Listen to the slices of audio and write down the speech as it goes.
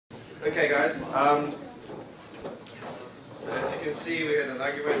Okay, guys. So as you can see, we had an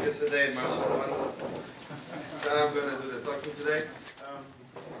argument yesterday and Marcin won. So I'm going to do the talking today.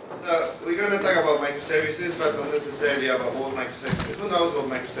 So we're going to talk about microservices, but not necessarily about what microservices. Who knows what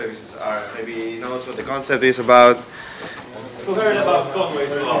microservices are? Maybe knows what the concept is about. Who heard about Conway's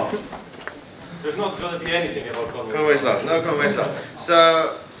Law? There's not going to be anything about Conway's Law. No Conway's Law.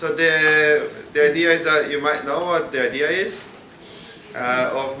 So the idea is that you might know what the idea is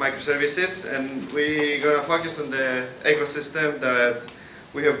of microservices, and we're going to focus on the ecosystem that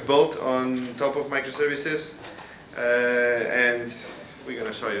we have built on top of microservices, and we're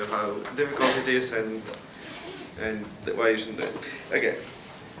going to show you how difficult it is and why you shouldn't do it. Okay.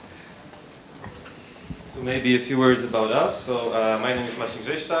 So maybe a few words about us. So my name is Marcin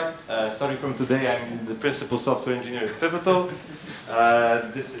Grzejszczak. Starting from today, I'm the principal software engineer at Pivotal.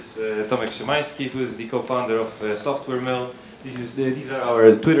 This is Tomek Szymański, who is the co-founder of SoftwareMill. These are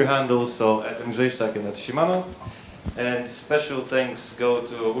our Twitter handles, so at Grzejszczak and at Shimano. And special thanks go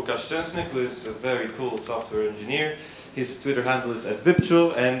to Łukasz Szczęsny, who is a very cool software engineer. His Twitter handle is at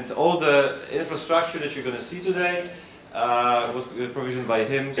Vipchu, and all the infrastructure that you're going to see today was provisioned by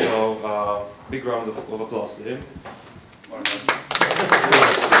him, so big round of applause to him.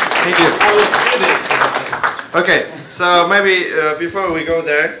 Thank you. Okay, so maybe before we go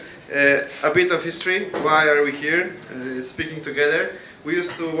there, a bit of history. Why are we here speaking together? We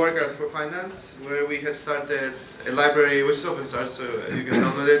used to work at For Finance, where we have started a library which is open source, so you can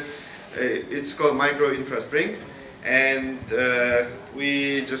download it. It's called Microservice, and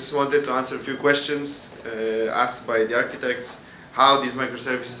we just wanted to answer a few questions asked by the architects, how these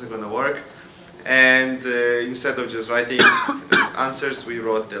microservices are going to work. And instead of just writing answers, we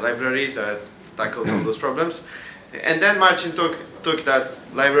wrote the library that tackled all those problems. And then Marcin took that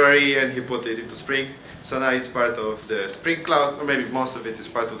library and he put it into Spring. So now it's part of the Spring Cloud, or maybe most of it is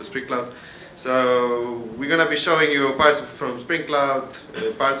part of the Spring Cloud. So we're going to be showing you parts from Spring Cloud,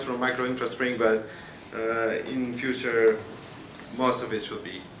 parts from Micro-Infra-Spring, but in future, most of it should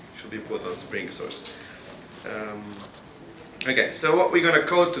be put on Spring source. Okay, so what we're going to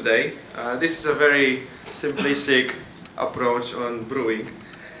code today, this is a very simplistic approach on brewing.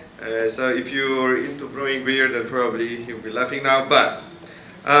 So if you're into brewing beer, then probably you'll be laughing now, but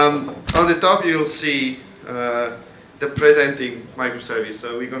on the top you'll see the presenting microservice.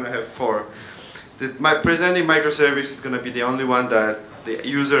 So we're going to have four. The presenting microservice is going to be the only one that the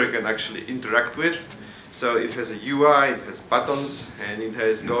user can actually interact with. So it has a UI, it has buttons, and it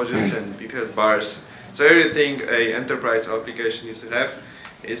has gauges, and it has bars. So everything an enterprise application needs to have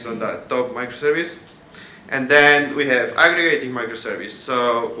is on that top microservice. And then we have aggregating microservice.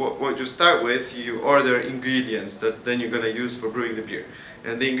 So what you start with, you order ingredients that then you're going to use for brewing the beer.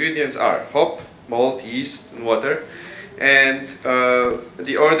 And the ingredients are hop, malt, yeast, and water. And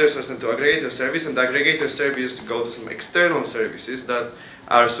the orders are sent to aggregator service, and the aggregator service go to some external services that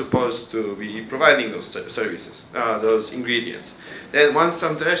are supposed to be providing those services, those ingredients. Then once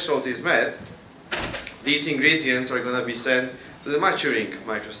some threshold is met, these ingredients are going to be sent to the maturing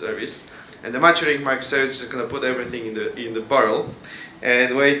microservice. And the maturing microservice is going to put everything in the barrel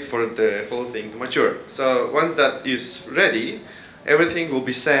and wait for the whole thing to mature. So once that is ready, everything will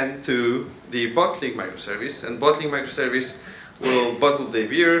be sent to the bottling microservice, and bottling microservice will bottle the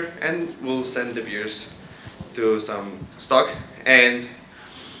beer and will send the beers to some stock. And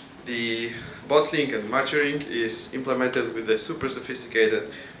the bottling and maturing is implemented with a super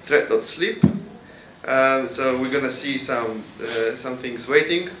sophisticated thread.sleep. So we're going to see some things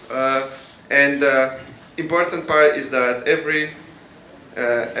waiting. And important part is that every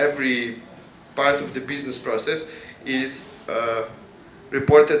part of the business process is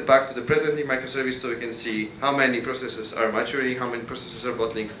reported back to the presenting microservice, so we can see how many processes are maturing, how many processes are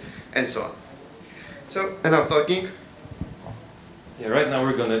bottling, and so on. So enough talking. Yeah, right now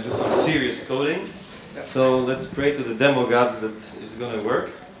we're going to do some serious coding. Yeah. So let's pray to the demo gods that it's going to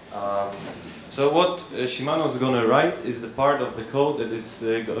work. So what Shimano is going to write is the part of the code that is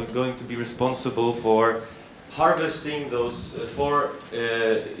going to be responsible for harvesting those four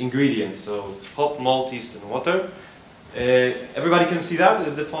ingredients. So hop, malt, yeast, and water. Everybody can see that?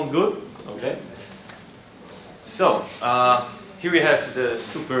 Is the font good? Okay. So here we have the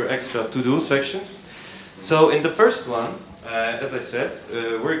super extra to-do sections. So in the first one, as I said,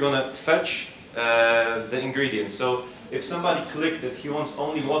 we're going to fetch the ingredients. So if somebody clicked that he wants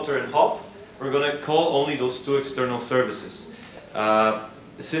only water and hop, we're going to call only those two external services.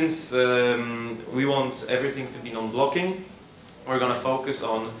 Since we want everything to be non-blocking, we're going to focus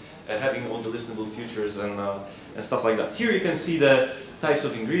on having all the listenable features and stuff like that. Here you can see the types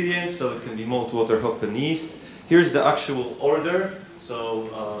of ingredients, so it can be malt, water, hop, and yeast. Here's the actual order.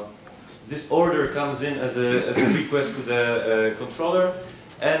 So this order comes in as a request to the controller,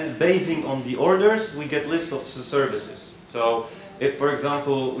 and basing on the orders, we get list of services. So if, for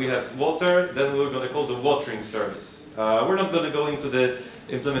example, we have water, then we're going to call the watering service. We're not going to go into the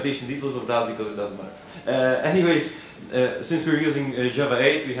implementation details of that because it doesn't matter. Anyways, since we're using Java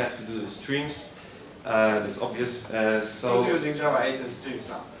 8, we have to do the streams. That's obvious. So who's using Java 8 and streams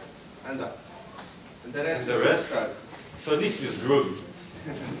now? Hands up. And the rest? So at least use Groovy.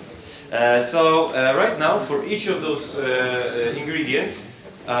 Right now, for each of those ingredients,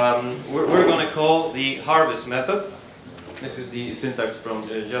 we're going to call the harvest method. This is the syntax from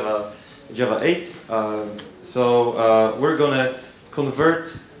Java 8. We're going to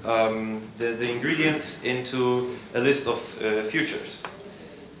convert the ingredient into a list of futures.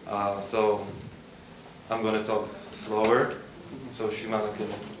 So I'm going to talk slower so Shimano can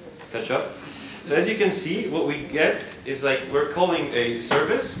catch up. So as you can see, what we get is like we're calling a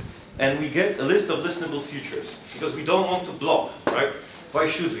service and we get a list of listenable futures because we don't want to block, right? Why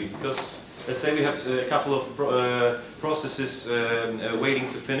should we? Because let's say we have a couple of processes waiting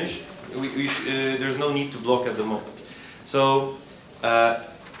to finish. There's no need to block at the moment. So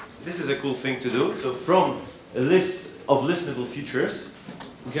this is a cool thing to do. So from a list of listenable futures,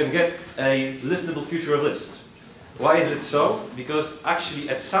 we can get a listenable future of list. Why is it so? Because actually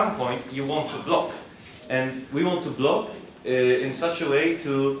at some point you want to block. And we want to block in such a way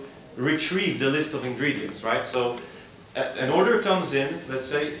to retrieve the list of ingredients, right? So an order comes in, let's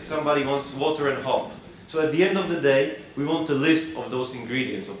say somebody wants water and hop. So at the end of the day, we want a list of those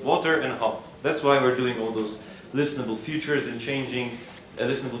ingredients, of water and hop. That's why we're doing all those listenable futures and changing a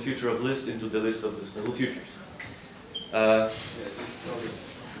listenable future of list into the list of listenable futures.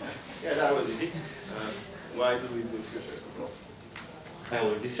 Yeah, that was easy. Why do we do futures? I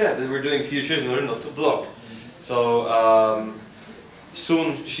already said that we're doing futures in order not to block. So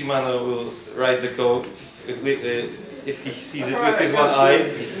soon Shimano will write the code if he sees it with his one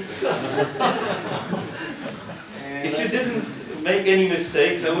eye. If you didn't make any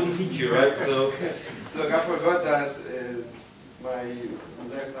mistakes, I wouldn't hit you, right? So look, I forgot that my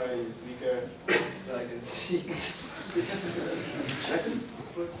left eye is weaker, so I can see.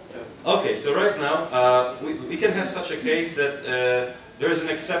 Okay, so right now we can have such a case that there is an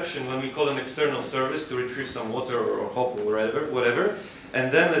exception when we call an external service to retrieve some water or hop or whatever,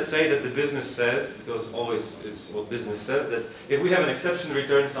 and then let's say that the business says, because always it's what business says, that if we have an exception,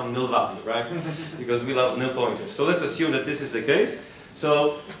 return some nil value, right? Because we love nil pointers. So let's assume that this is the case.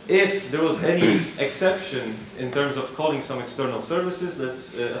 So if there was any exception in terms of calling some external services,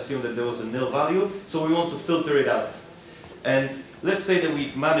 let's assume that there was a nil value. So we want to filter it out. And let's say that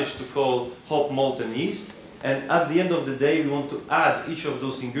we managed to call hop, malt, and yeast, and at the end of the day we want to add each of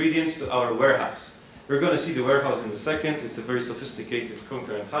those ingredients to our warehouse. We're going to see the warehouse in a second. It's a very sophisticated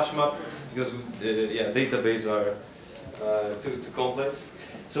concurrent hash map because database are too complex.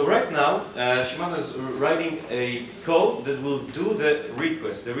 So right now Shimano is writing a code that will do the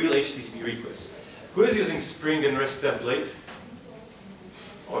request, the real HTTP request. Who is using Spring and REST template?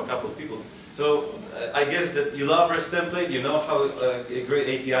 Or a couple of people. So I guess that you love REST template, you know how a great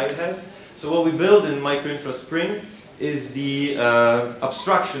API it has. So what we build in Microinfra Spring is the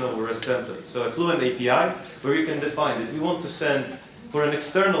abstraction of a REST template. So a Fluent API where you can define that we want to send for an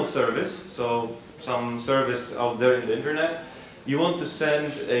external service, so some service out there in the internet, you want to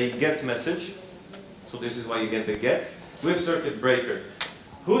send a GET message. So this is why you get the GET with circuit breaker.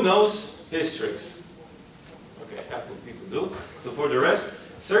 Who knows his tricks? Okay, a couple of people do. So for the rest,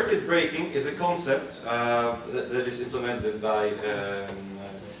 circuit breaking is a concept that is implemented by the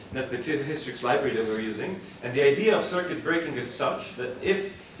Hystrix library that we're using. And the idea of circuit breaking is such that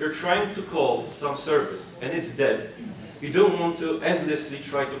if you're trying to call some service and it's dead, you don't want to endlessly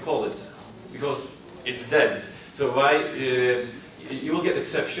try to call it because it's dead. So you will get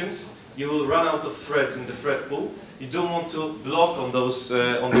exceptions. You will run out of threads in the thread pool. You don't want to block on those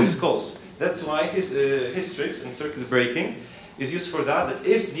calls. That's why Hystrix and circuit breaking is used for that, that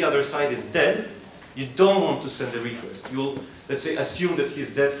if the other side is dead, you don't want to send a request. You'll, let's say, assume that he's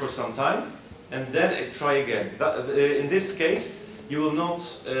dead for some time, and then try again. In this case, you will not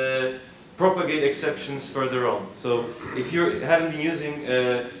propagate exceptions further on. So if you haven't been using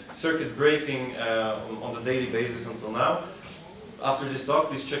circuit breaking on the daily basis until now, after this talk,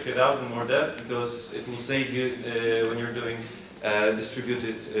 please check it out in more depth, because it will save you when you're doing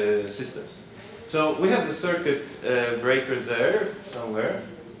distributed systems. So we have the circuit breaker there somewhere.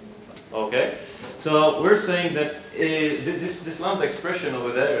 Okay. So we're saying that this lambda expression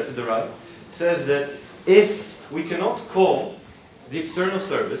over there to the right says that if we cannot call the external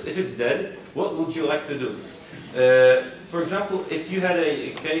service, if it's dead, what would you like to do? For example, if you had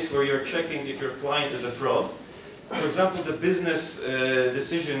a case where you're checking if your client is a fraud, for example, the business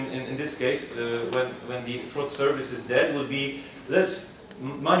decision in this case, when the fraud service is dead, will be, let's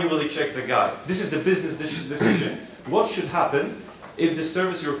manually check the guy. This is the business decision. What should happen if the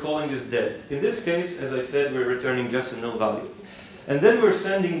service you're calling is dead? In this case, as I said, we're returning just a null value. And then we're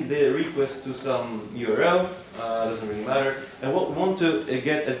sending the request to some URL, doesn't really matter. And what we want to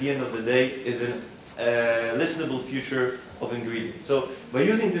get at the end of the day is a listenable future of ingredients. So by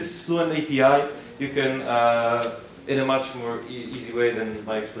using this Fluent API, you can, in a much more easy way than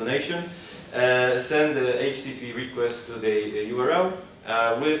my explanation, send the HTTP request to the URL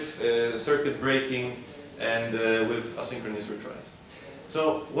with circuit breaking and with asynchronous retries.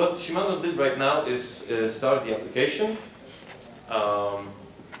 So what Shimano did right now is start the application.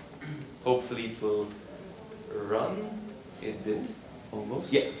 Hopefully it will run. It did,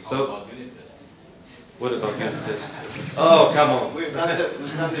 almost. Yeah. So. What about unit tests? Oh, come on. We've done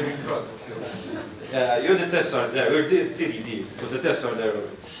them in front. Yeah, unit tests are there. We're TDD, so the tests are there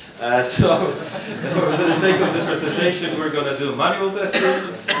already. So, for the sake of the presentation, we're going to do manual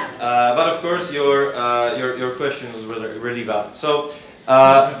testing. But of course, your question was really valid. So,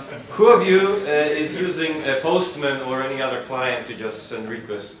 who of you is using a Postman or any other client to just send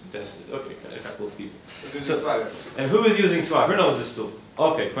requests tested? Okay, a couple of people. So, and who is using Swagger? Who knows this tool?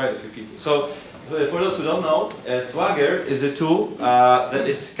 Okay, quite a few people. So, for those who don't know, Swagger is a tool that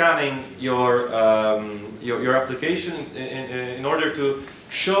is scanning your application in order to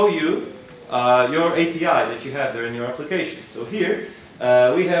show you your API that you have there in your application. So here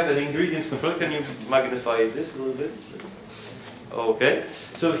we have an ingredients control. Can you magnify this a little bit? Okay.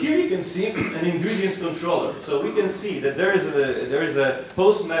 So here you can see an ingredients controller. So we can see that there is a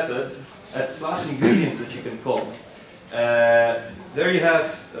post method at /ingredients that you can call. There you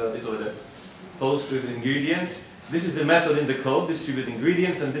have this over there. Post with ingredients. This is the method in the code, distribute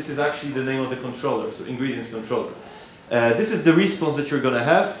ingredients, and this is actually the name of the controller, so ingredients controller. This is the response that you're going to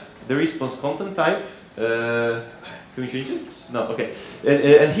have, the response content type. Can we change it? No, okay.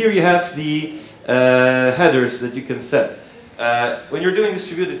 And here you have the headers that you can set. When you're doing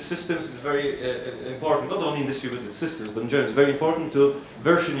distributed systems, it's very important, not only in distributed systems, but in general, it's very important to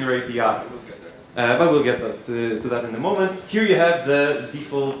version your API. But we'll get to that in a moment. Here you have the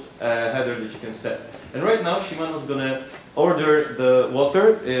default header that you can set. And right now, Shimano's going to order the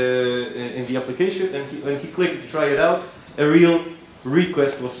water in the application, and when he clicked to try it out, a real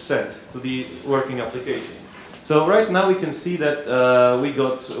request was sent to the working application. So right now we can see that we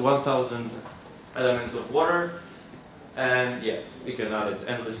got 1,000 elements of water, and yeah, we can add it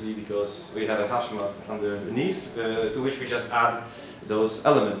endlessly because we have a hash map underneath to which we just add those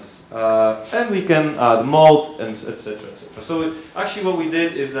elements, and we can add malt and etc. etc. So actually, what we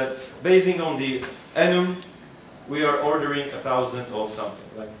did is that, basing on the enum, we are ordering 1,000 of something,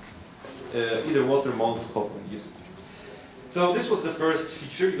 like either water, malt, cocoa. Yes. So this was the first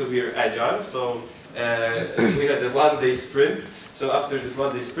feature because we are agile. So we had a one-day sprint. So after this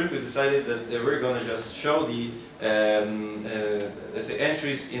one-day sprint, we decided that we're going to just show the let's say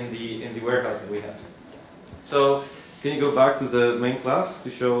entries in the warehouse that we have. So. Can you go back to the main class to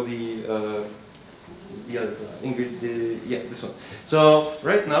show the other class? Yeah, this one. So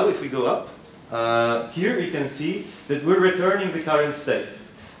right now, if we go up, here you can see that we're returning the current state.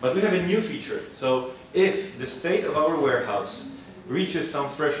 But we have a new feature. So if the state of our warehouse reaches some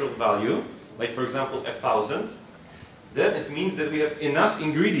threshold value, like for example 1,000, then it means that we have enough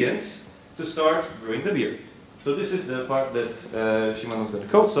ingredients to start brewing the beer. So this is the part that Shimano's going to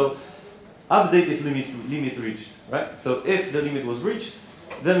code. So update if limit reached, right? So if the limit was reached,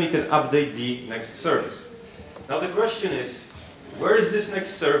 then we can update the next service. Now the question is, where is this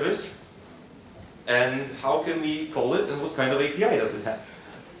next service, and how can we call it, and what kind of API does it have?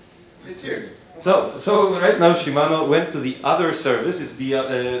 It's here. So right now Shimano went to the other service. It's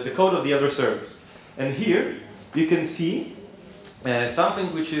the code of the other service, and here you can see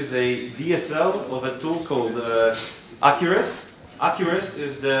something which is a DSL of a tool called Accurest. Accurest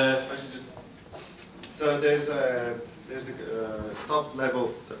is the So there's a top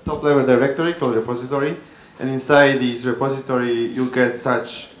level directory called repository, and inside this repository you get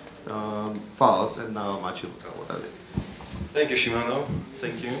such files, and now Marcin will tell what are they. Thank you, Shimano.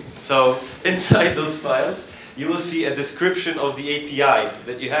 Thank you. So inside those files you will see a description of the API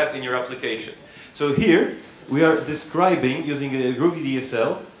that you have in your application. So here we are describing, using a Groovy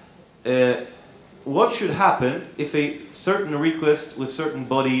DSL, what should happen if a certain request with certain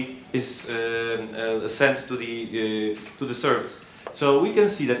body is sent to the service. So we can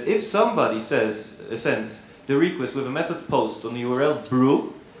see that if somebody sends the request with a method post on the URL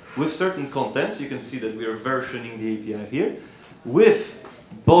brew, with certain contents. You can see that we are versioning the API here, with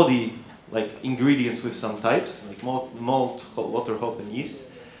body, like ingredients with some types, like malt, water, hop, and yeast.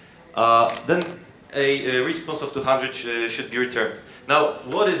 Then a response of 200 should be returned. Now,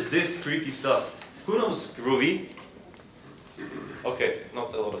 what is this creepy stuff? Who knows Groovy? Okay,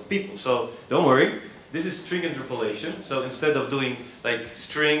 not a lot of people, so don't worry. This is string interpolation, so instead of doing like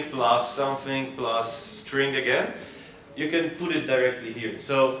string plus something plus string again, you can put it directly here.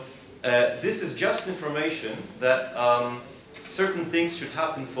 So this is just information that certain things should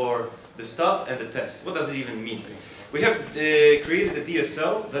happen for the stub and the test. What does it even mean? We have created a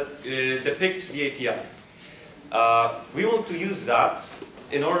DSL that depicts the API. We want to use that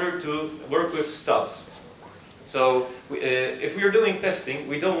in order to work with stubs. So if we are doing testing,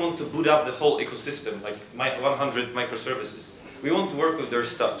 we don't want to boot up the whole ecosystem, like 100 microservices. We want to work with their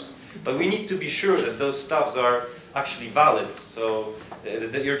stubs. But we need to be sure that those stubs are actually valid, so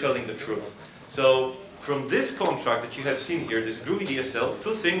that you're telling the truth. So from this contract that you have seen here, this Groovy DSL,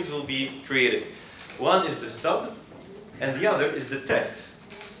 two things will be created. One is the stub, and the other is the test.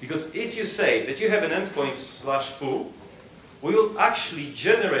 Because if you say that you have an endpoint / foo, we will actually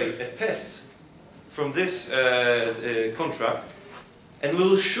generate a test from this contract, and we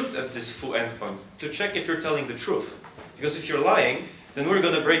will shoot at this foo endpoint to check if you're telling the truth. Because if you're lying, then we're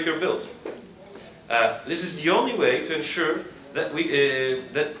going to break your build. This is the only way to ensure that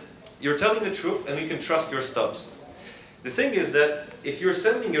that you're telling the truth and we can trust your stubs. The thing is that if you're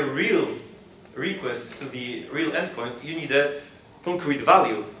sending a real request to the real endpoint, you need a concrete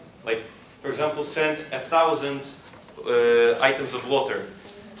value. Like, for example, send 1,000 items of water.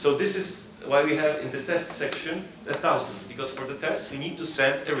 So this is why we have in the test section 1,000, because for the test we need to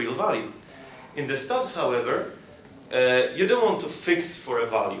send a real value. In the stubs, however, you don't want to fix for a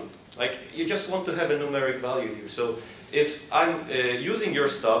value. Like, you just want to have a numeric value here. So if I'm using your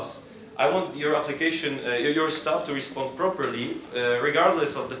stubs, I want your application, your stub to respond properly,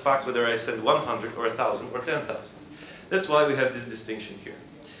 regardless of the fact whether I send 100 or 1,000 or 10,000. That's why we have this distinction here.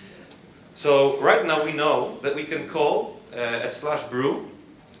 So right now we know that we can call at /brew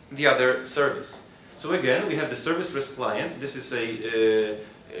the other service. So again, we have the service REST client. This is a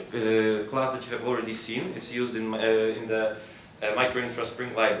class that you have already seen. It's used in the microinfra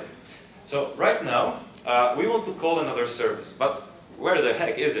Spring library. So right now, we want to call another service, but where the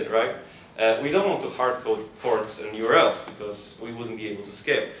heck is it, right? We don't want to hard-code ports and URLs because we wouldn't be able to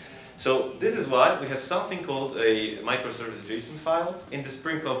scale. So this is why we have something called a microservice JSON file. In the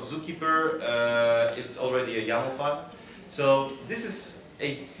Spring called zookeeper, it's already a YAML file. So this is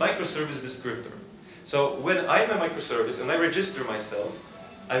a microservice descriptor. So when I'm a microservice and I register myself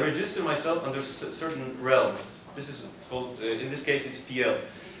under a certain realm. This is called, in this case, it's PL.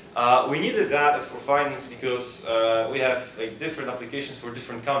 We needed that for finance because we have like different applications for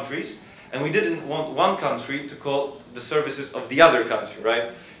different countries, and we didn't want one country to call the services of the other country,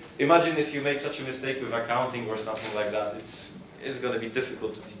 right? Imagine if you make such a mistake with accounting or something like that. It's going to be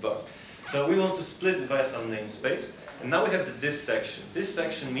difficult to debug. So we want to split it via some namespace, and now we have the this section. This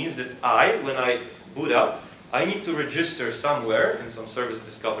section means that when I boot up, I need to register somewhere in some service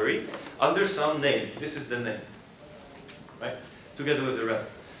discovery under some name. This is the name, right? Together with the rep.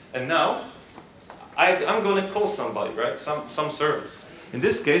 And now, I'm going to call somebody, right? Some service. In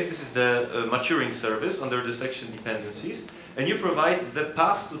this case, this is the maturing service under the section dependencies, and you provide the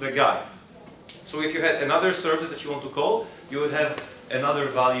path to the guy. So if you had another service that you want to call, you would have another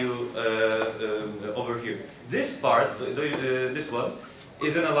value over here. This part, this one,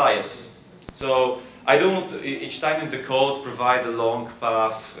 is an alias. So I don't want to, each time in the code, provide a long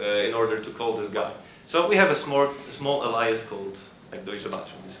path in order to call this guy. So we have a small alias called like Deutsche Bahn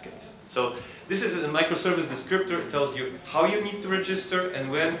in this case. So this is a microservice descriptor. It tells you how you need to register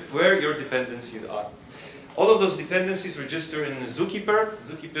and where your dependencies are. All of those dependencies register in zookeeper.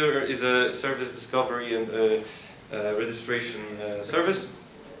 Zookeeper is a service discovery and registration service.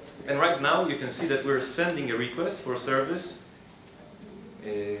 And right now you can see that we're sending a request for service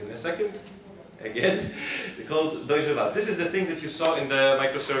in a second. Again, called Deutsche Bahn. This is the thing that you saw in the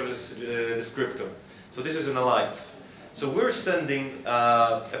microservice descriptor. So this is an alias. So we're sending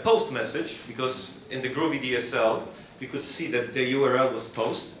a post message because in the Groovy DSL we could see that the URL was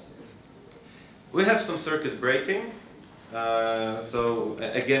post. We have some circuit breaking. So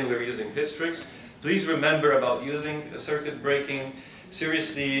again, we're using Hystrix. Please remember about using circuit breaking.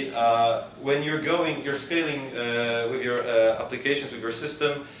 Seriously, when you're scaling with your applications, with your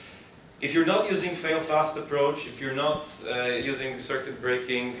system, if you're not using fail-fast approach, if you're not using circuit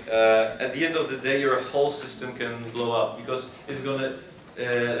breaking, at the end of the day your whole system can blow up because it's going to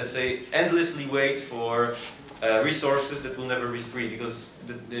let's say, endlessly wait for resources that will never be free, because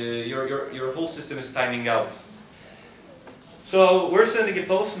your whole system is timing out. So we're sending a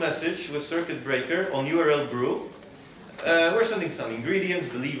post message with circuit breaker on URL brew. We're sending some ingredients,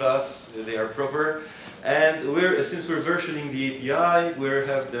 believe us, they are proper. And since we're versioning the API, we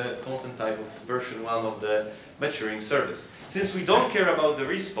have the content type of version 1 of the maturing service. Since we don't care about the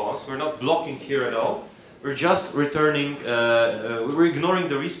response, we're not blocking here at all. We're just returning, we're ignoring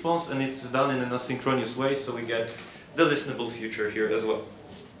the response, and it's done in an asynchronous way, so we get the listenable future here as well.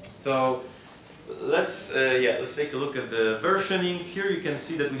 So let's take a look at the versioning. Here you can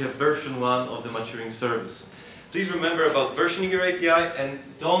see that we have version 1 of the maturing service. Please remember about versioning your API, and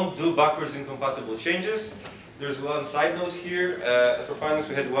don't do backwards incompatible changes. There's one side note here. For finance,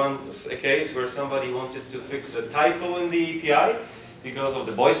 we had a case where somebody wanted to fix a typo in the API because of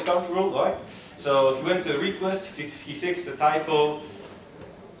the Boy Scout rule, right? So he went to a request, he fixed the typo,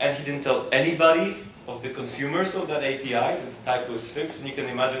 and he didn't tell anybody of the consumers of that API that the typo is fixed. And you can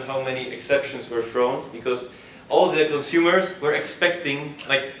imagine how many exceptions were thrown, because all the consumers were expecting,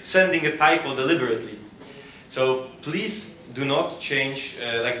 like, sending a typo deliberately. So please do not change,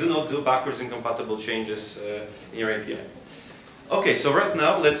 do not do backwards incompatible changes in your API. Okay, so right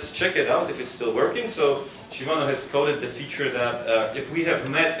now let's check it out if it's still working. So Shimano has coded the feature that if we have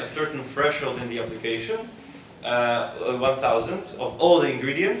met a certain threshold in the application, 1000 of all the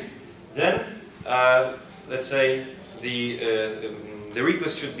ingredients, then let's say the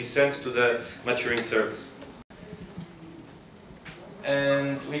request should be sent to the maturing service.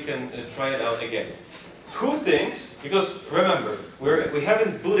 And we can try it out again. Who thinks, because remember, we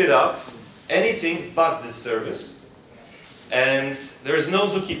haven't booted up anything but this service, and there's no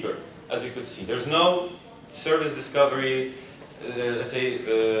zookeeper, as you could see. There's no service discovery, let's say,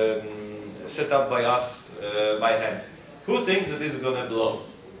 set up by us by hand. Who thinks that this is going to blow?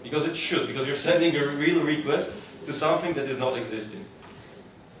 Because it should, because you're sending a real request to something that is not existing.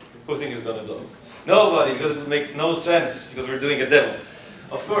 Who thinks it's going to blow? Nobody, because it makes no sense, because we're doing a demo.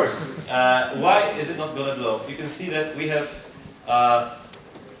 Of course. Why is it not going to blow? You can see that we have,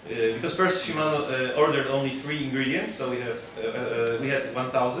 because first Shimano ordered only 3 ingredients, so we had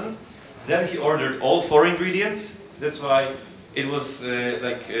 1000. Then he ordered all 4 ingredients. That's why it was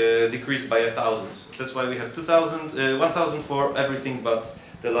decreased by 1000. That's why we have 1000 for everything but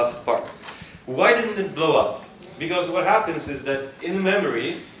the last part. Why didn't it blow up? Because what happens is that in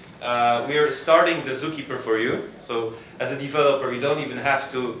memory, we are starting the zookeeper for you. So as a developer, you don't even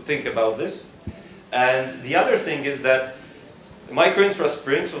have to think about this. And the other thing is that microinfra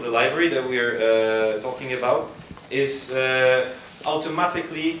Spring, so the library that we are talking about, is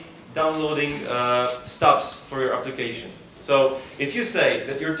automatically downloading stubs for your application. So if you say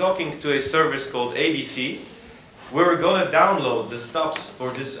that you're talking to a service called ABC, we're going to download the stubs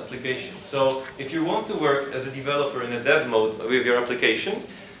for this application. So if you want to work as a developer in a dev mode with your application,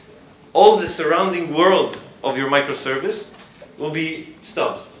 all the surrounding world of your microservice will be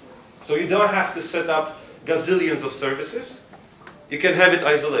stubbed. So you don't have to set up gazillions of services. You can have it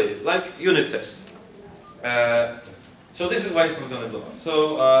isolated, like unit tests. So this is why it's not going to blow up.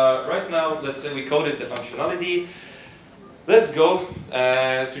 So right now, let's say we coded the functionality. Let's go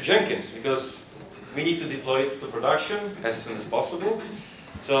to Jenkins, because we need to deploy it to production as soon as possible.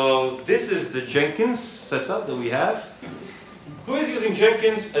 So this is the Jenkins setup that we have. Who is using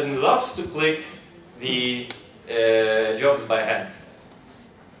Jenkins and loves to click the jobs by hand?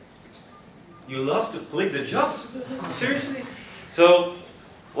 You love to click the jobs? Seriously? So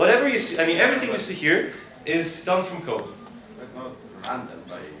whatever you see, I mean, everything you see here is done from code. But not random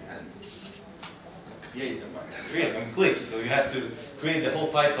by hand. Create them by hand. Create them, click. So you have to create the whole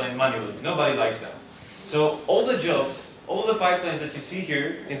pipeline manually. Nobody likes that. So all the jobs, all the pipelines that you see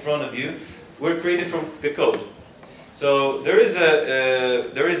here in front of you were created from the code. So there is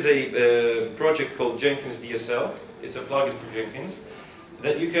a project called Jenkins DSL. It's a plugin for Jenkins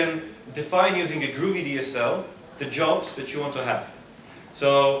that you can define using a Groovy DSL the jobs that you want to have.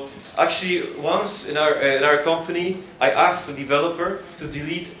 So actually, once in our company, I asked the developer to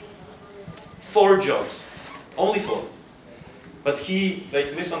delete 4 jobs, only 4. But he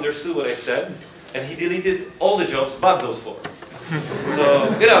misunderstood what I said, and he deleted all the jobs but those 4. So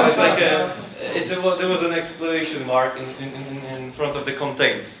it's like there was an exclamation mark in front of the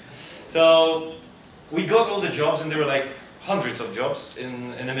contains. So we got all the jobs, and there were like hundreds of jobs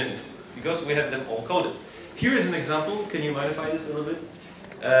in a minute because we had them all coded. Here is an example. Can you modify this a little bit?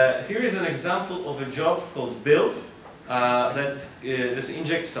 Here is an example of a job called build that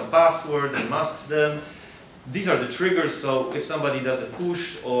injects some passwords and masks them. these are the triggers, so if somebody does a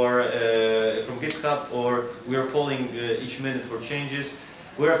push or from GitHub, or we're polling each minute for changes,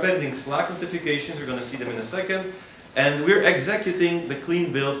 we're appending Slack notifications, you're going to see them in a second, and we're executing the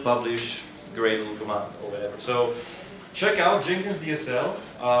clean build publish Gradle command or whatever. So check out Jenkins DSL.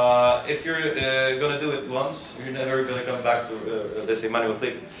 If you're going to do it once, you're never going to come back to, let's say, manual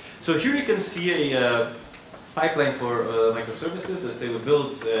clicking. So here you can see a pipeline for microservices. Let's say we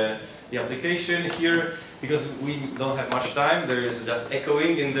build the application here. Because we don't have much time, there is just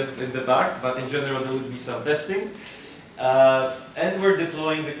echoing in the back, but in general there would be some testing. And we're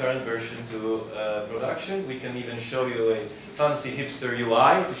deploying the current version to production. We can even show you a fancy hipster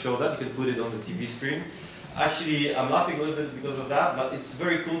UI to show that. You can put it on the TV screen. Actually, I'm laughing a little bit because of that, but it's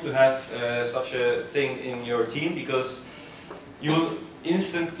very cool to have such a thing in your team, because you'll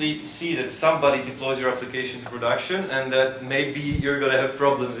instantly see that somebody deploys your application to production, and that maybe you're going to have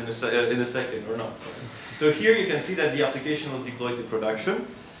problems in a second or not. So here you can see that the application was deployed to production,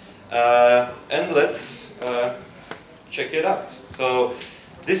 and let's check it out. So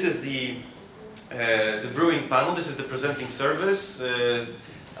this is the brewing panel. This is the presenting service.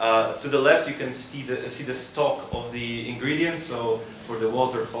 To the left you can see the stock of the ingredients. So for the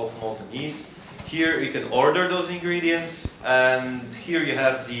water, hop, malt, and yeast. Here you can order those ingredients, and here you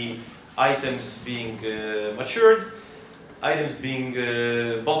have the items being matured, items being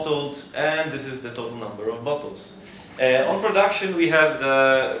bottled, and this is the total number of bottles. On production we have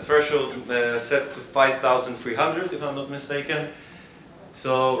the threshold set to 5,300 if I'm not mistaken.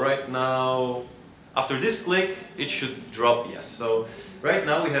 So right now, after this click, it should drop, yes. So right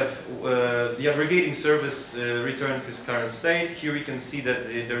now we have the aggregating service returned his current state. Here we can see that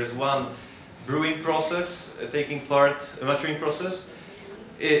there is one brewing process taking part, a maturing process.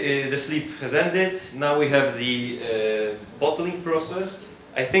 The sleep has ended. Now we have the bottling process.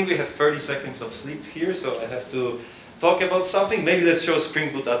 I think we have 30 seconds of sleep here, so I have to talk about something. Maybe let's show Spring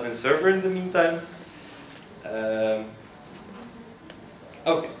Boot admin server in the meantime.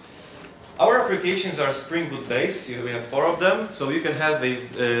 Okay. Our applications are Spring Boot based. We have 4 of them, so you can have a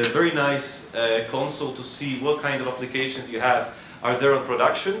very nice console to see what kind of applications you have are there on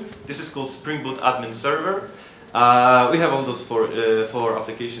production. This is called Spring Boot admin server. We have all those four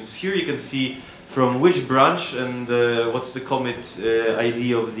applications here. You can see from which branch and what's the commit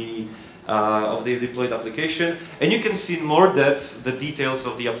ID of the deployed application, and you can see in more depth the details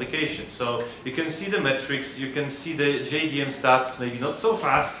of the application. So you can see the metrics, you can see the JVM stats, maybe not so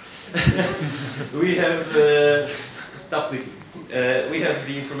fast. We have we have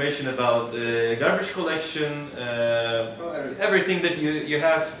the information about garbage collection, everything that you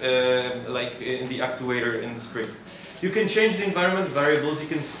have like in the actuator in Spring. You can change the environment variables. You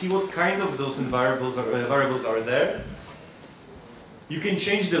can see what kind of those variables are there. You can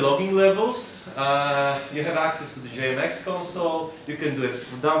change the logging levels. You have access to the JMX console. You can do a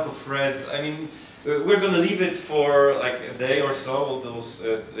dump of threads. I mean, we're going to leave it for like a day or so, all those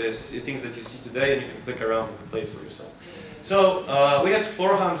things that you see today, and you can click around and play for yourself. So we had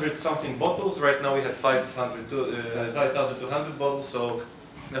 400 something bottles. Right now we have 5,200 bottles. So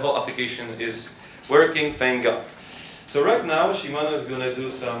the whole application is working, thank God. So right now Shimano is going to do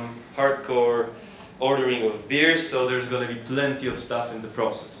some hardcore ordering of beers. So there's going to be plenty of stuff in the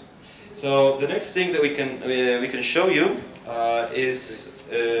process. So the next thing that we can show you is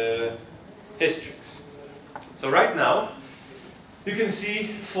histories. So right now you can see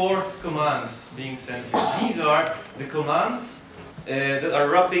 4 commands being sent here. These are the commands that are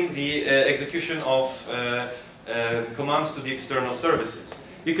wrapping the execution of commands to the external services.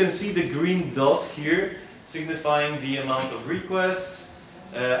 You can see the green dot here signifying the amount of requests.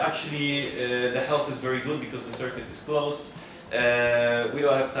 Actually, the health is very good because the circuit is closed. We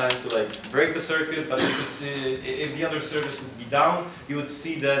don't have time to like break the circuit, but you could see if the other service would be down, you would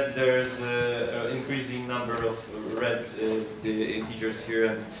see that there's an increasing number of red integers here,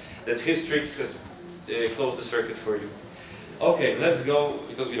 and that Hystrix has closed the circuit for you. Okay, let's go,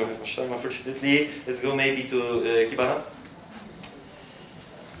 because we don't have much time unfortunately, let's go maybe to Kibana.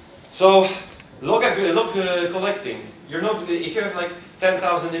 So, log collecting. You're not, if you have like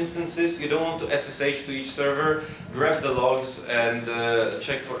 10,000 instances, you don't want to SSH to each server, grab the logs and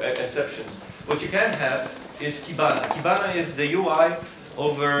check for exceptions. What you can have is Kibana. Kibana is the UI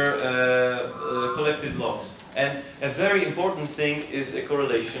over collected logs. And a very important thing is a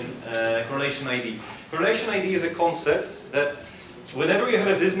correlation ID. Correlation ID is a concept that whenever you have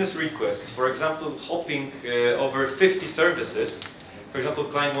a business request, for example, hopping over 50 services, for example,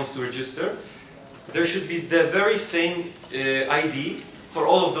 client wants to register, there should be the very same ID for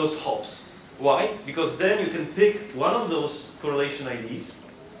all of those hops. Why? Because then you can pick one of those correlation IDs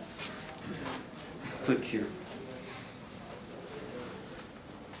click here.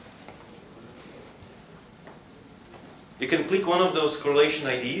 You can click one of those correlation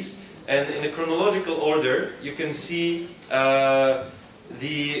IDs, and in a chronological order, you can see the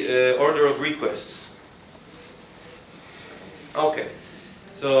order of requests. Okay,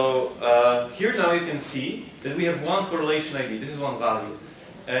 so here now you can see that we have one correlation ID. This is one value.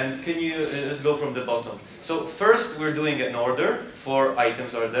 And can you, let's go from the bottom. So first we're doing an order, 4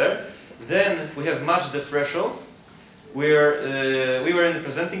 items are there. Then we have matched the threshold. We were in the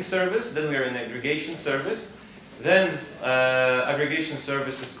presenting service, then we are in the aggregation service. Then aggregation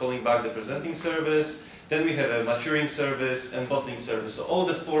service is calling back the presenting service. Then we have a maturing service and bottling service. So all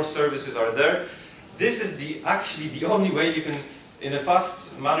the 4 services are there. This is actually the only way you can, in a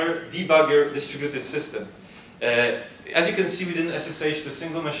fast manner, debug your distributed system. As you can see, we didn't SSH to a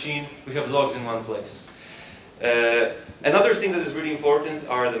single machine. We have logs in one place. Another thing that is really important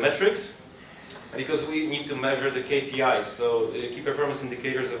are the metrics, because we need to measure the KPIs, so key performance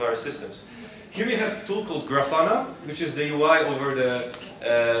indicators of our systems. Here we have a tool called Graphana, which is the UI over the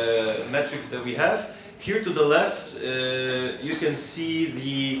metrics that we have. Here to the left, you can see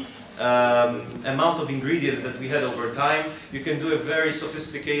the amount of ingredients that we had over time. You can do a very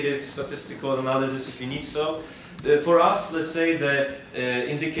sophisticated statistical analysis if you need so. For us, let's say the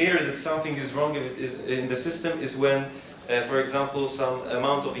indicator that something is wrong in the system is when, for example, some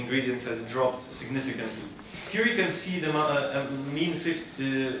amount of ingredients has dropped significantly. Here you can see the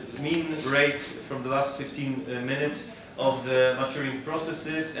mean rate from the last 15 minutes of the maturing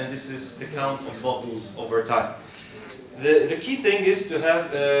processes, and this is the count of bottles over time. The key thing is to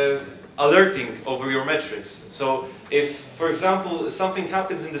have alerting over your metrics. So if, for example, something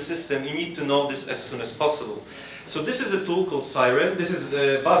happens in the system, you need to know this as soon as possible. So this is a tool called Siren. This is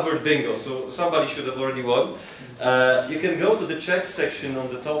buzzword bingo, so somebody should have already won. You can go to the checks section on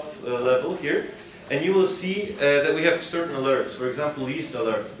the top level here, and you will see that we have certain alerts. For example, yeast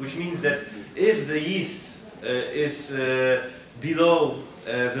alert, which means that if the yeast is below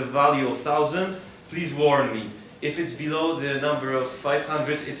the value of 1,000, please warn me. If it's below the number of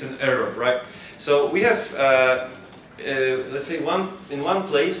 500, it's an error, right? So we have, let's say, in one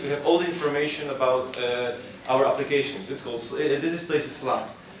place, we have all the information about our applications. It's called, this place is Slack.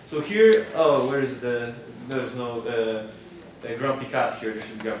 So here, oh, where is there's no Grumpy Cat here, there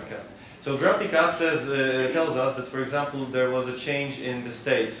should be Grumpy Cat. So Grumpy Cat says, tells us that, for example, there was a change in the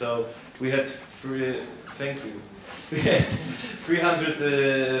state. So we had, thank you. We had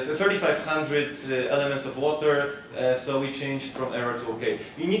 3,500 elements of water, so we changed from error to OK.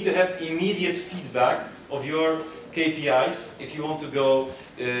 You need to have immediate feedback of your KPIs if you want to go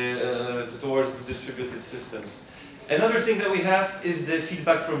towards distributed systems. Another thing that we have is the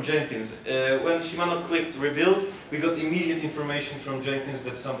feedback from Jenkins. When Shimano clicked rebuild, we got immediate information from Jenkins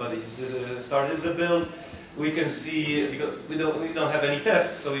that somebody started the build. We can see, because we don't have any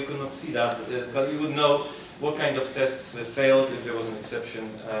tests, so we could not see that, but we would know what kind of tests failed, if there was an exception,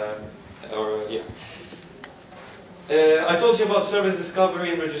 I told you about service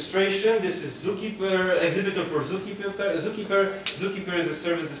discovery and registration. This is Zookeeper, exhibitor for Zookeeper. Zookeeper is a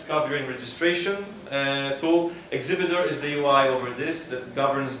service discovery and registration tool. Exhibitor is the UI over this that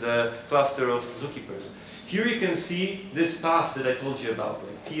governs the cluster of Zookeepers. Here you can see this path that I told you about,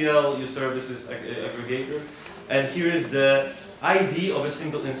 like PL, uservices, aggregator, and here is the ID of a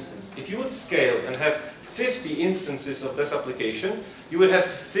single instance. If you would scale and have 50 instances of this application, you would have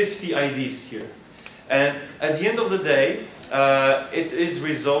 50 IDs here. And at the end of the day, it is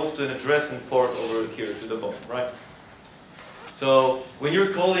resolved to an address and port over here to the bottom, right? So when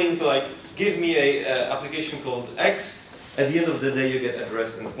you're calling, like, give me a application called X, at the end of the day you get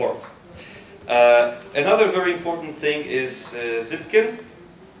address and port. Another very important thing is Zipkin,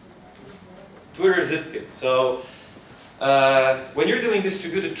 Twitter Zipkin. So when you're doing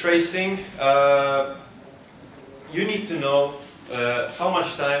distributed tracing, you need to know how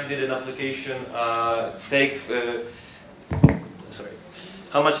much time did an application take?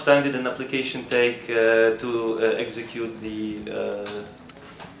 How much time did an application take to execute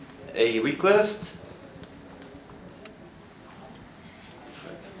a request?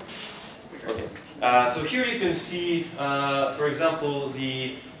 Okay. So here you can see, for example,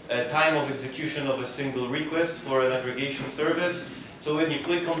 the time of execution of a single request for an aggregation service. So when you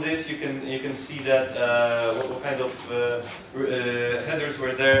click on this, you can see that what kind of headers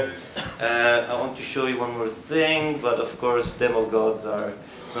were there. I want to show you one more thing, but of course demo gods are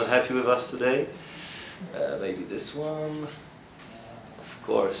not happy with us today. Maybe this one. Of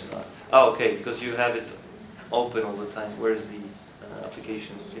course not. Oh, okay, because you have it open all the time. Where's the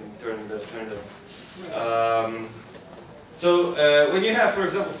application? You can turn it. So when you have, for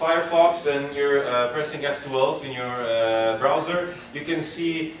example, Firefox and you're pressing F12 in your browser, you can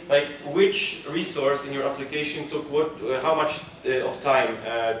see like which resource in your application took what, how much of time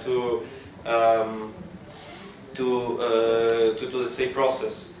to let's say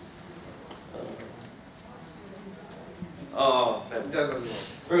process. Oh,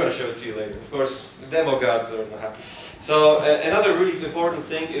 we're going to show it to you later. Of course, the demo gods are not happy. So another really important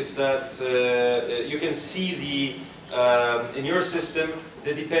thing is that you can see the in your system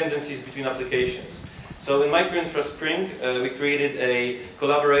the dependencies between applications. So in Microinfra Spring, we created a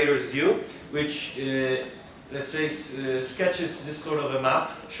collaborators view, which let's say sketches this sort of a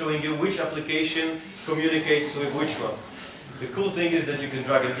map showing you which application communicates with which one. The cool thing is that you can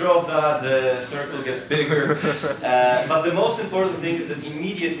drag and drop that, the circle gets bigger. But the most important thing is that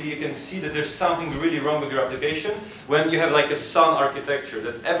immediately you can see that there's something really wrong with your application when you have like a sun architecture,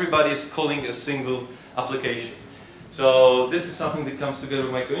 that everybody is calling a single application. So this is something that comes together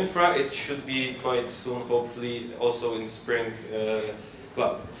with Microinfra. It should be quite soon, hopefully, also in Spring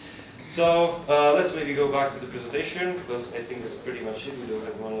Cloud. So let's maybe go back to the presentation, because I think that's pretty much it. We don't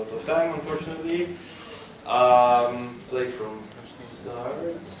have a lot of time, unfortunately. Play from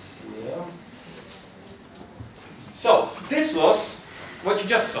starts, yeah. So, this was what you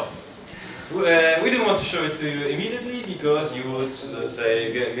just saw. We didn't want to show it to you immediately because you would,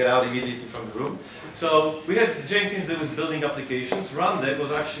 say, get out immediately from the room. So, we had Jenkins that was building applications. Rundeck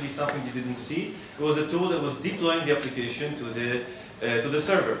was actually something you didn't see. It was a tool that was deploying the application to the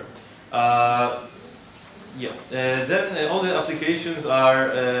server. Yeah. Then all the applications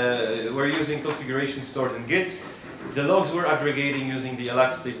were using configuration stored in Git. The logs were aggregating using the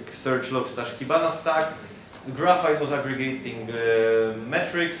Elasticsearch log/Kibana stack. The Graphite was aggregating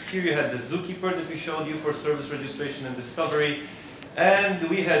metrics. Here you had the zookeeper that we showed you for service registration and discovery. And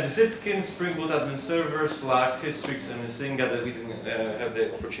we had Zipkin, Spring Boot Admin Server, Slack, Hystrix, and Isinga that we didn't have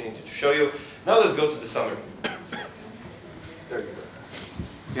the opportunity to show you. Now let's go to the summary. There you go.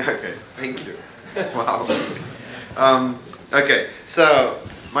 Yeah, okay, thank you. Wow. Okay, so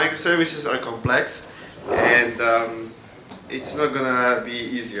microservices are complex, and it's not gonna be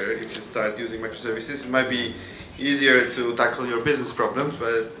easier if you start using microservices. It might be easier to tackle your business problems,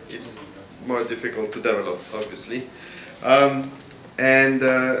 but it's more difficult to develop, obviously.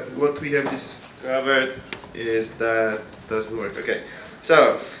 What we have discovered is that it doesn't work. Okay,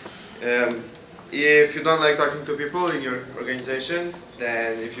 so if you don't like talking to people in your organization,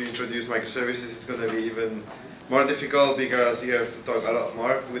 then if you introduce microservices, it's going to be even more difficult because you have to talk a lot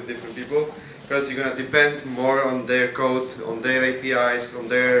more with different people, because you're going to depend more on their code, on their APIs, on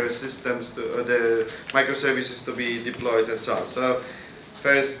their systems, the microservices to be deployed and so on. So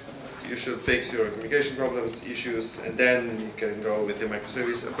first you should fix your communication problems, issues, and then you can go with the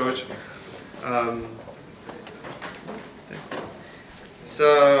microservice approach.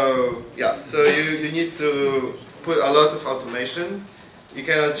 So yeah, so you need to put a lot of automation. You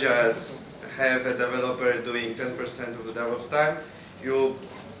cannot just have a developer doing 10% of the DevOps time. You'll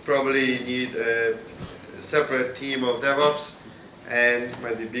probably need a separate team of DevOps, and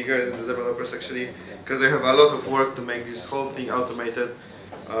might be bigger than the developers actually, because they have a lot of work to make this whole thing automated,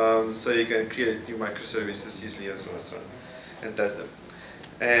 so you can create new microservices easily and so on, and test them.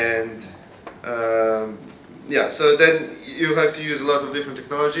 And yeah, so then you have to use a lot of different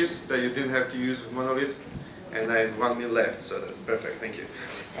technologies that you didn't have to use with Monolith, and I have 1 minute left, so that's perfect, thank you.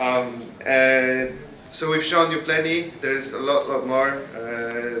 And so we've shown you plenty, there's a lot more,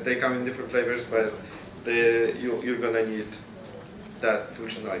 they come in different flavors, but you're gonna need that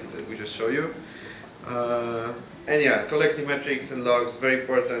functionality that we just showed you. And yeah, collecting metrics and logs, very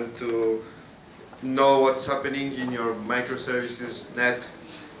important to know what's happening in your microservices net,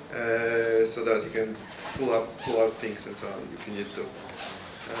 so that you can pull out things and so on if you need to.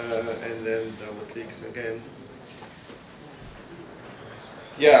 And then double clicks again.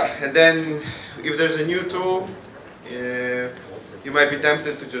 Yeah, and then if there's a new tool, you might be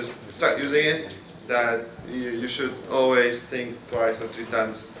tempted to just start using it. That you should always think twice or 3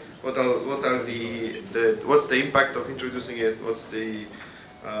 times. What's the impact of introducing it? What's the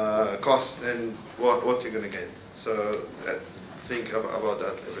cost, and what you're gonna get? So think about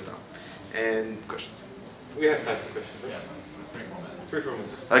that every time. And questions. We have time for questions. Yeah, 3 4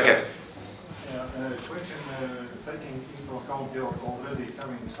 minutes. Okay. Question, taking into account you're already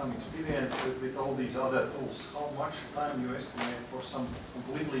having some experience with all these other tools, how much time you estimate for some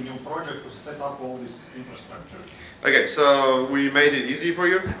completely new project to set up all this infrastructure? Okay, so we made it easy for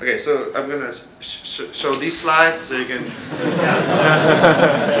you. Okay, so I'm gonna show this slide so you can.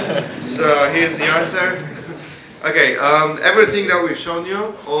 So here's the answer. Okay, everything that we've shown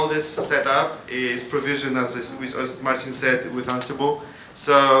you, all this setup is provisioned as Marcin said, with Ansible.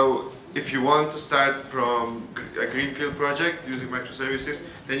 So if you want to start from a greenfield project using microservices,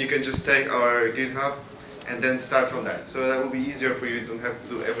 then you can just take our GitHub and then start from that. So that will be easier for you. You don't have to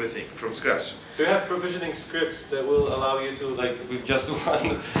do everything from scratch. So you have provisioning scripts that will allow you to, like, with just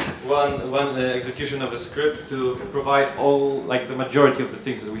one execution of a script, to provide all, like, the majority of the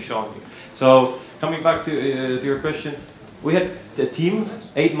things that we showed you. So coming back to your question, we had a team,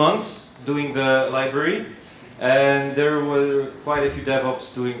 8 months, doing the library, and there were quite a few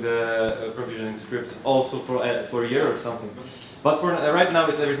DevOps doing the provisioning scripts also for a year or something. But for right now,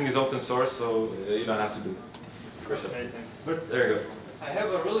 everything is open source, so you don't have to do it. But there you go. I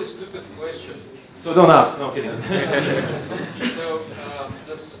have a really stupid question. So don't ask, no kidding. So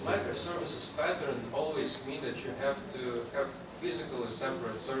does microservices pattern always mean that you have to have physically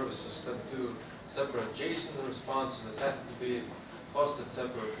separate services that do separate JSON responses that have to be hosted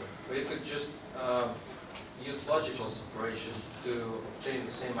separately? Or you could just use logical separation to obtain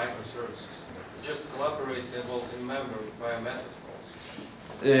the same microservices. Just collaborate in memory via method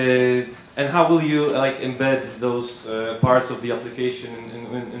calls. And how will you like embed those parts of the application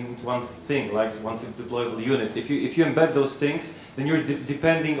in one thing, like one deployable unit? If you embed those things, then you're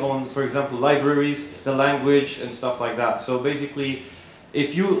depending on, for example, libraries, the language, and stuff like that. So basically,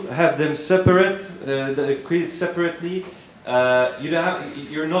 if you have them separate, created separately,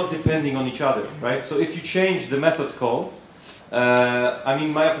 you're not depending on each other, right? So if you change the method call, I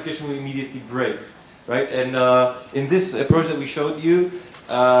mean, my application will immediately break, right? And in this approach that we showed you,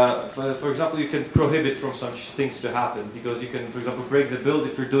 for example, you can prohibit from such things to happen, because you can, for example, break the build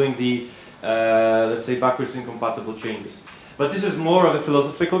if you're doing the, let's say, backwards incompatible changes. But this is more of a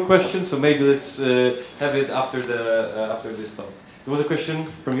philosophical question, so maybe let's have it after this talk. There was a question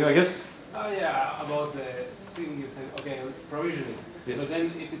from you, I guess? Yeah, about the thing you said, okay, it's provisioning. Yes. But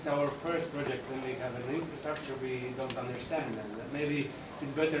then if it's our first project, then we have an infrastructure we don't understand, and maybe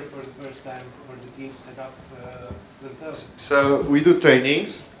it's better for the first time for the team to set up themselves. So we do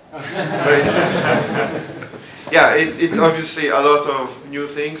trainings. Yeah, it's obviously a lot of new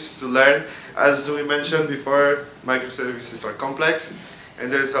things to learn. As we mentioned before, microservices are complex,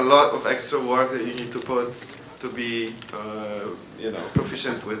 and there's a lot of extra work that you need to put to be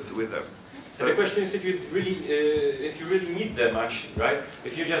proficient with them. So the question is if you really need them, actually, right?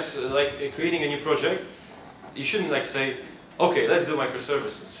 If you're just like creating a new project, you shouldn't like say, okay, let's do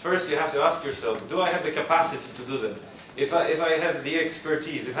microservices. First, you have to ask yourself, do I have the capacity to do that? If I have the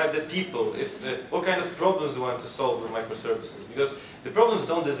expertise, if I have the people, what kind of problems do I want to solve with microservices? Because the problems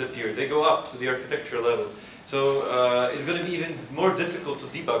don't disappear; they go up to the architecture level. So it's going to be even more difficult to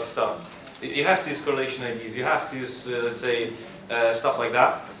debug stuff. You have to use correlation IDs. You have to use, let's say, stuff like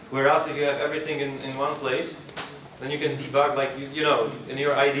that. Whereas if you have everything in one place, then you can debug like in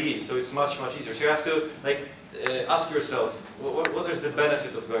your IDE. So it's much easier. So you have to like ask yourself, what is the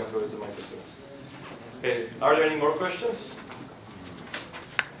benefit of going towards the microservice? Okay. Are there any more questions?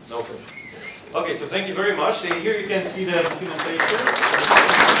 No questions. Okay. So thank you very much. Here you can see the documentation.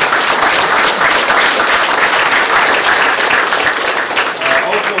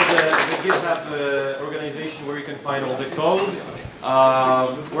 Also the GitHub organization where you can find all the code.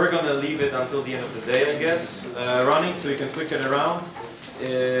 We're going to leave it until the end of the day, I guess, running, so you can click it around.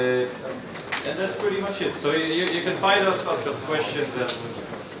 And that's pretty much it. So you can find us, ask us questions, and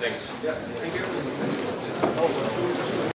thanks. Yeah, thank you.